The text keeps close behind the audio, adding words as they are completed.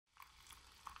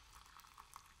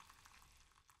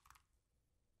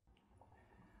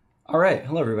All right,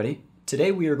 hello everybody.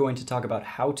 Today we are going to talk about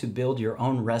how to build your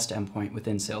own REST endpoint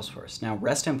within Salesforce. Now,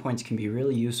 REST endpoints can be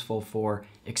really useful for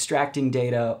extracting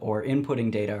data or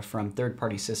inputting data from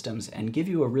third-party systems and give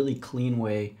you a really clean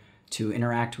way to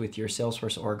interact with your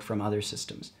Salesforce org from other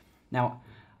systems. Now,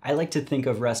 I like to think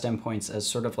of REST endpoints as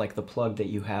sort of like the plug that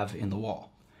you have in the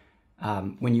wall.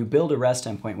 When you build a REST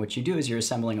endpoint, what you do is you're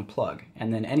assembling a plug,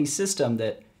 and then any system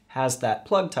that has that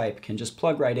plug type can just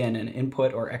plug right in and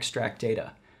input or extract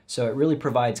data. So it really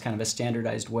provides kind of a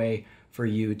standardized way for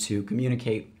you to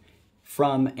communicate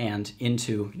from and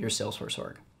into your Salesforce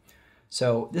org.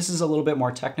 So this is a little bit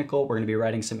more technical. We're going to be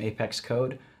writing some Apex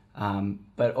code,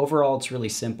 but overall it's really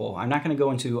simple. I'm not going to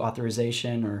go into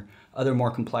authorization or other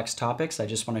more complex topics. I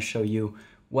just want to show you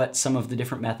what some of the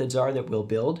different methods are that we'll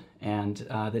build and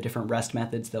the different REST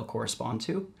methods they'll correspond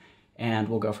to, and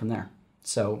we'll go from there.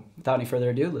 So without any further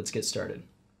ado, let's get started.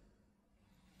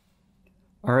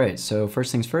 All right, so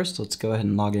first things first, let's go ahead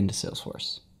and log into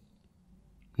Salesforce.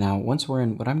 Now, once we're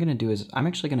in, what I'm going to do is I'm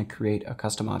actually going to create a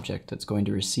custom object that's going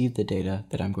to receive the data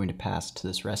that I'm going to pass to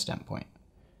this REST endpoint.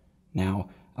 Now,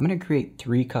 I'm going to create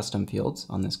 3 custom fields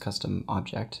on this custom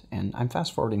object, and I'm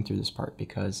fast forwarding through this part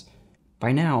because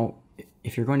by now,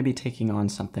 if you're going to be taking on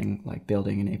something like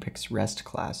building an Apex REST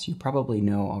class, you probably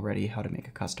know already how to make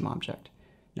a custom object.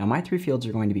 Now, my 3 fields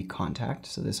are going to be contact,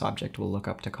 so this object will look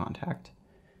up to contact.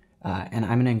 And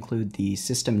I'm going to include the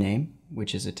system name,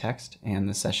 which is a text, and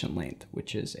the session length,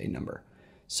 which is a number.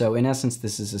 So in essence,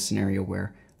 this is a scenario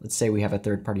where, let's say we have a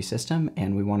third-party system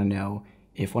and we want to know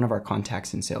if one of our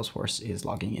contacts in Salesforce is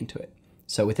logging into it.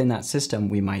 So within that system,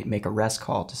 we might make a REST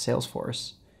call to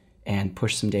Salesforce and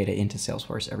push some data into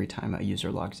Salesforce every time a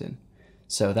user logs in.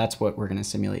 So that's what we're going to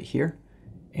simulate here.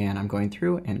 And I'm going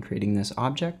through and creating this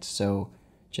object. So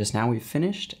just now we've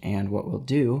finished, and what we'll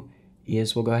do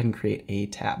is we'll go ahead and create a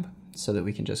tab so that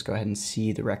we can just go ahead and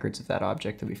see the records of that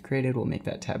object that we've created. We'll make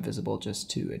that tab visible just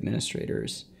to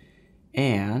administrators.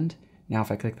 And now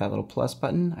if I click that little plus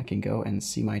button, I can go and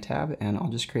see my tab, and I'll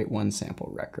just create one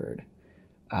sample record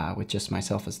with just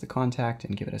myself as the contact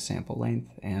and give it a sample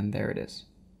length, and there it is.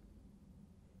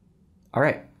 All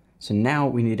right, so now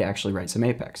we need to actually write some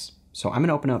Apex. So I'm going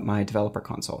to open up my developer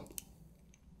console.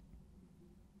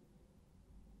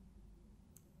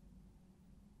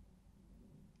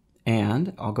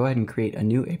 And I'll go ahead and create a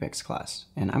new Apex class,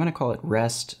 and I'm going to call it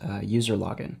REST user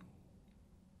login.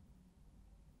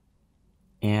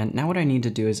 And now what I need to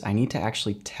do is I need to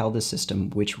actually tell the system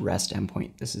which REST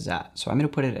endpoint this is at. So I'm going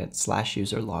to put it at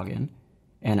 /user login,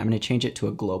 and I'm going to change it to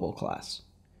a global class.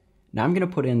 Now I'm going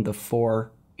to put in the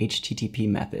 4 HTTP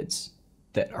methods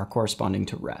that are corresponding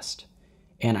to REST.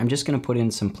 And I'm just going to put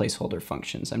in some placeholder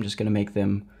functions. I'm just going to make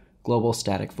them global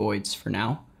static voids for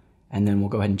now, and then we'll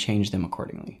go ahead and change them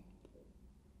accordingly.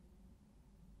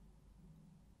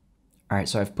 All right,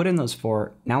 so I've put in those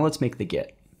 4. Now let's make the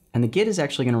get. And the get is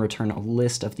actually going to return a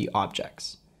list of the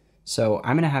objects. So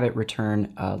I'm going to have it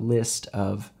return a list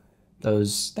of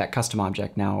that custom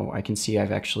object. Now I can see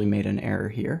I've actually made an error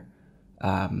here.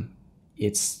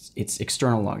 It's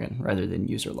external login rather than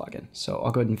user login. So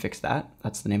I'll go ahead and fix that.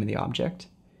 That's the name of the object.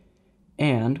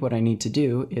 And what I need to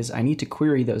do is I need to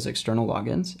query those external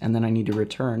logins, and then I need to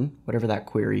return whatever that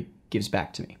query gives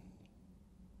back to me.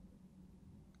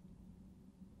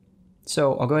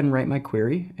 So I'll go ahead and write my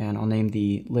query, and I'll name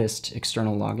the list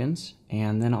external logins,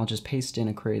 and then I'll just paste in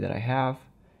a query that I have,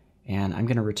 and I'm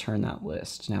going to return that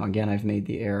list. Now again, I've made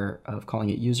the error of calling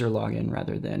it user login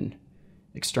rather than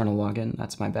external login.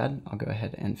 That's my bad. I'll go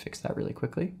ahead and fix that really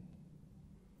quickly.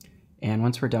 And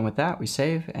once we're done with that, we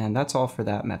save, and that's all for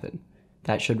that method.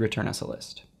 That should return us a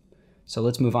list. So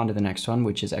let's move on to the next one,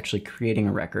 which is actually creating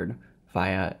a record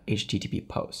via HTTP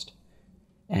post.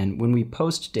 And when we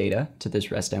post data to this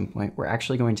REST endpoint, we're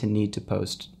actually going to need to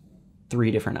post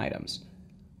 3 different items.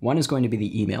 One is going to be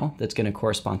the email that's going to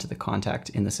correspond to the contact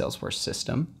in the Salesforce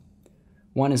system.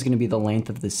 One is going to be the length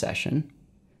of the session.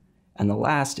 And the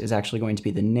last is actually going to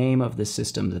be the name of the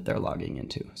system that they're logging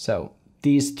into. So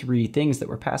these 3 things that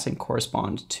we're passing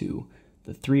correspond to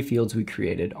the 3 fields we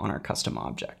created on our custom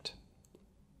object.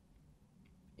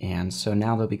 And so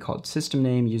now they'll be called system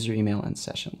name, user email, and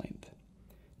session length.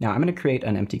 Now I'm going to create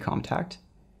an empty contact,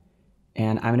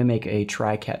 and I'm going to make a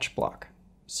try-catch block.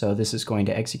 So this is going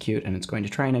to execute, and it's going to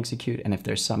try and execute, and if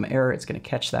there's some error, it's going to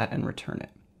catch that and return it.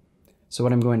 So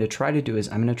what I'm going to try to do is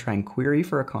I'm going to try and query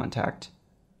for a contact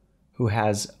who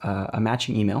has a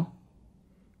matching email.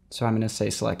 So I'm going to say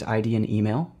select ID and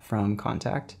email from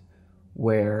contact,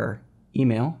 where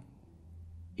email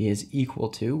is equal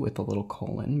to, with a little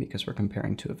colon because we're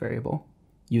comparing to a variable,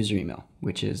 user email,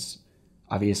 which is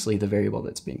obviously the variable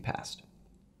that's being passed.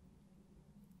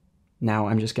 Now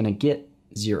I'm just going to get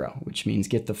 0, which means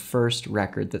get the first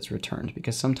record that's returned,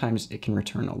 because sometimes it can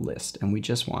return a list, and we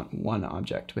just want one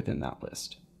object within that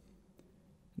list.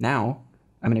 Now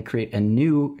I'm going to create a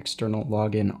new external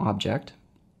login object.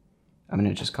 I'm going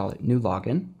to just call it new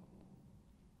login.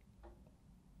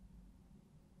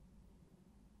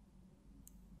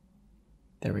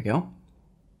 There we go.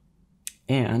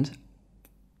 And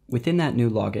within that new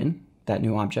login, that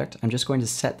new object, I'm just going to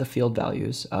set the field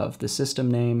values of the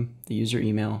system name, the user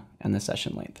email, and the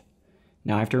session length.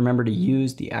 Now I have to remember to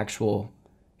use the actual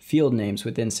field names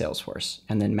within Salesforce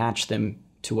and then match them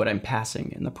to what I'm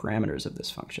passing in the parameters of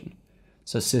this function.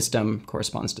 So system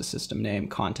corresponds to system name,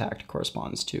 contact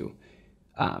corresponds to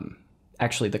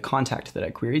actually the contact that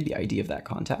I queried, the ID of that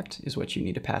contact is what you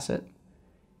need to pass it.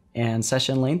 And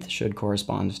session length should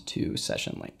correspond to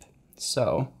session length.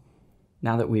 So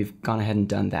now that we've gone ahead and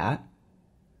done that,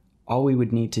 all we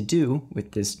would need to do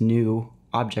with this new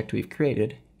object we've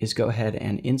created is go ahead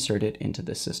and insert it into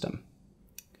the system.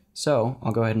 So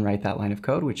I'll go ahead and write that line of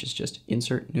code, which is just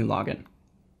insert new login.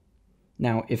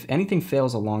 Now, if anything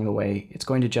fails along the way, it's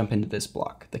going to jump into this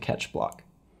block, the catch block.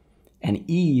 And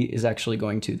E is actually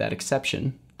going to, that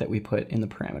exception that we put in the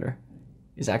parameter,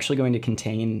 is actually going to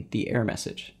contain the error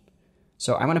message.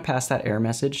 So I want to pass that error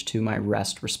message to my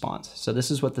REST response. So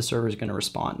this is what the server is going to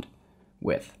respond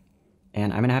with.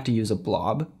 And I'm going to have to use a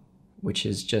blob, which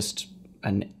is just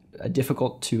a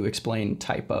difficult to explain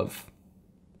type of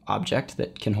object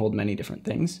that can hold many different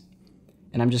things.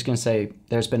 And I'm just going to say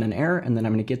there's been an error, and then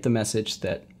I'm going to get the message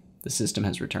that the system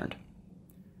has returned.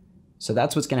 So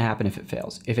that's what's going to happen if it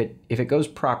fails. If it goes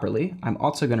properly, I'm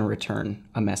also going to return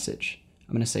a message.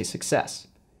 I'm going to say success.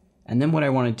 And then what I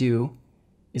want to do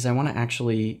is I want to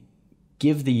actually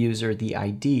give the user the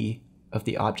ID of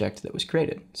the object that was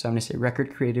created. So I'm going to say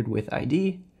record created with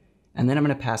ID, and then I'm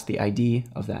going to pass the ID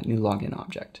of that new login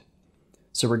object.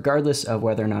 So regardless of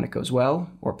whether or not it goes well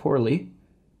or poorly,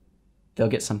 they'll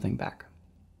get something back.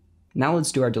 Now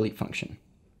let's do our delete function.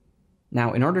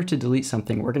 Now in order to delete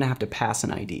something, we're going to have to pass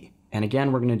an ID. And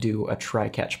again, we're going to do a try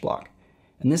catch block.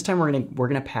 And this time we're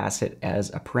going to pass it as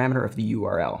a parameter of the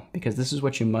URL, because this is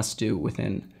what you must do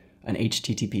within an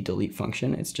HTTP delete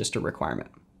function. It's just a requirement.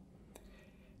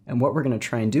 And what we're going to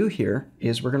try and do here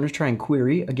is we're going to try and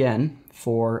query again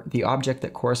for the object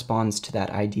that corresponds to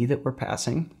that ID that we're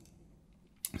passing.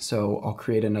 So I'll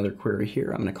create another query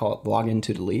here. I'm going to call it login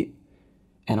to delete.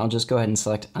 And I'll just go ahead and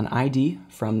select an ID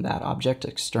from that object,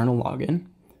 external login,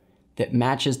 that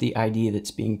matches the ID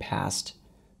that's being passed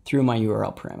through my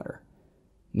URL parameter.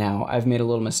 Now, I've made a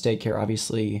little mistake here.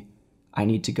 Obviously, I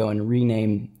need to go and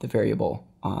rename the variable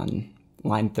on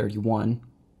line 31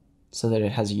 so that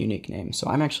it has a unique name. So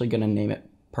I'm actually going to name it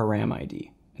param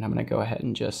ID. And I'm going to go ahead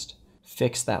and just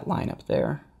fix that line up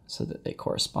there so that they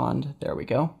correspond. There we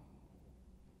go.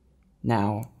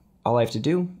 Now, all I have to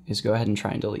do is go ahead and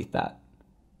try and delete that.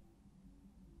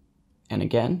 And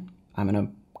again, I'm going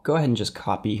to go ahead and just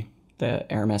copy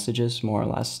the error messages, more or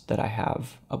less, that I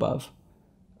have above.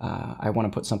 I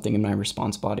want to put something in my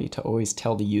response body to always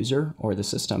tell the user or the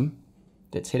system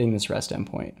that's hitting this REST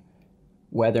endpoint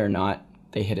whether or not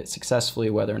they hit it successfully,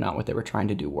 whether or not what they were trying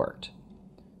to do worked.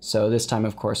 So this time,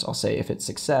 of course, I'll say if it's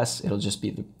success, it'll just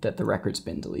be that the record's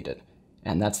been deleted.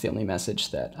 And that's the only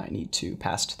message that I need to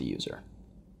pass to the user.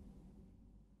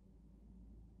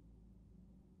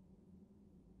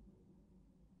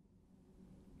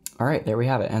 All right, there we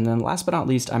have it. And then last but not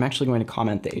least, I'm actually going to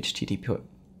comment the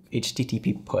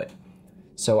HTTP put.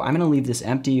 So I'm going to leave this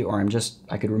empty, or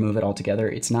I could remove it altogether.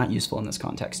 It's not useful in this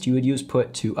context. You would use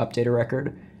put to update a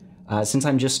record. Since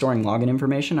I'm just storing login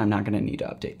information, I'm not going to need to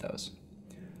update those.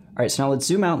 All right, so now let's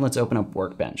zoom out and let's open up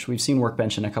Workbench. We've seen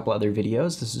Workbench in a couple other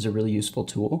videos. This is a really useful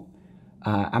tool.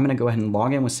 I'm going to go ahead and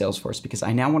log in with Salesforce because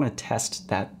I now want to test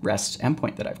that REST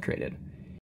endpoint that I've created.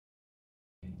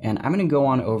 And I'm going to go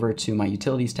on over to my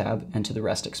Utilities tab and to the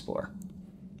REST Explorer.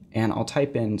 And I'll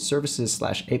type in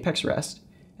services/Apex REST,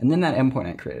 and then that endpoint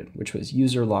I created, which was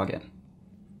user login.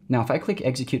 Now, if I click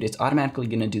execute, it's automatically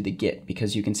going to do the get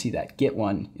because you can see that get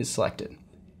one is selected.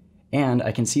 And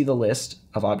I can see the list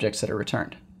of objects that are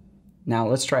returned. Now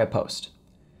let's try a post.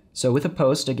 So with a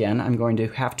post, again, I'm going to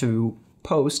have to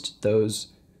post those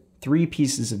 3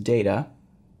 pieces of data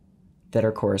that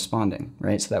are corresponding,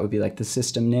 right? So that would be like the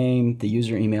system name, the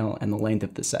user email, and the length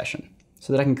of the session,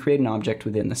 so that I can create an object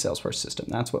within the Salesforce system.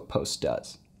 That's what post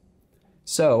does.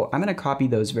 So I'm going to copy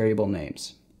those variable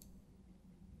names.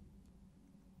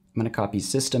 I'm going to copy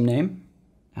system name.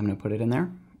 I'm going to put it in there.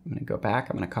 I'm going to go back.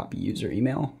 I'm going to copy user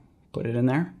email, put it in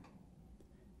there.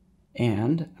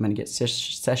 And I'm going to get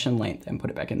session length and put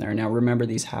it back in there. Now remember,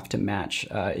 these have to match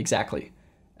exactly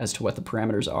as to what the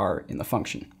parameters are in the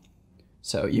function.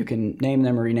 So you can name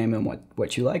them or rename them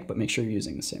what you like, but make sure you're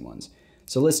using the same ones.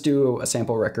 So let's do a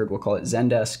sample record. We'll call it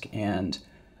Zendesk. And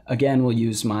again, we'll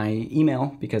use my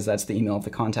email because that's the email of the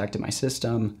contact in my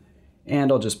system.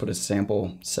 And I'll just put a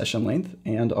sample session length,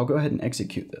 and I'll go ahead and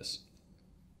execute this.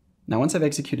 Now, once I've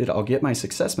executed, I'll get my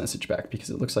success message back because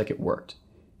it looks like it worked.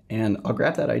 And I'll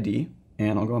grab that ID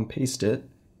and I'll go and paste it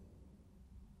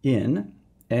in.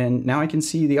 And now I can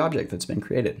see the object that's been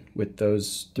created with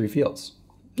those 3 fields.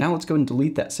 Now let's go and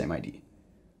delete that same ID.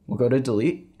 We'll go to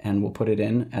delete and we'll put it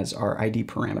in as our ID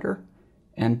parameter,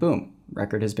 and boom,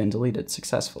 record has been deleted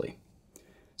successfully.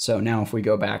 So now if we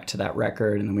go back to that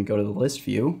record and then we go to the list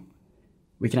view,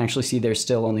 we can actually see there's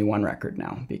still only 1 record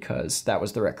now because that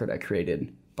was the record I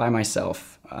created by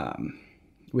myself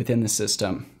within the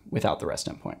system without the REST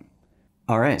endpoint.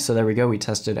 All right, so there we go. We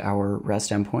tested our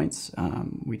REST endpoints.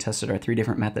 We tested our 3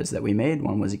 different methods that we made.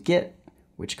 One was a get,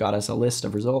 which got us a list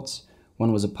of results.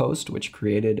 One was a post, which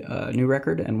created a new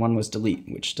record, and one was delete,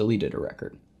 which deleted a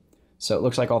record. So it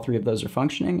looks like all 3 of those are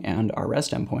functioning, and our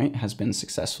REST endpoint has been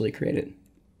successfully created.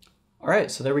 All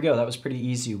right, so there we go. That was pretty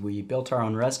easy. We built our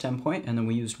own REST endpoint, and then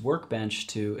we used Workbench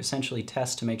to essentially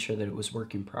test to make sure that it was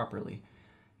working properly.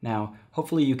 Now,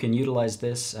 hopefully you can utilize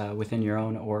this within your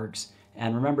own orgs.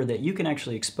 And remember that you can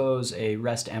actually expose a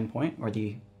REST endpoint or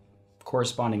the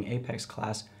corresponding Apex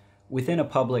class within a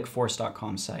public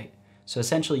force.com site. So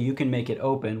essentially you can make it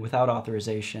open without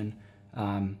authorization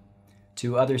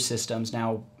to other systems.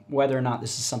 Now, whether or not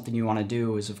this is something you want to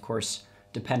do is of course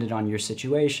dependent on your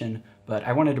situation, but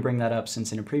I wanted to bring that up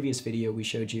since in a previous video we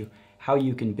showed you how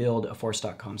you can build a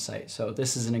force.com site. So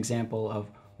this is an example of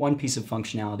one piece of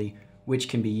functionality which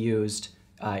can be used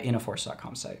in a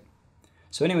force.com site.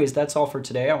 So anyways, that's all for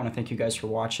today. I want to thank you guys for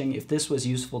watching. If this was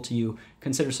useful to you,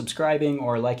 consider subscribing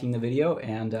or liking the video,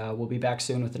 and we'll be back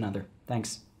soon with another.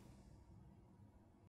 Thanks.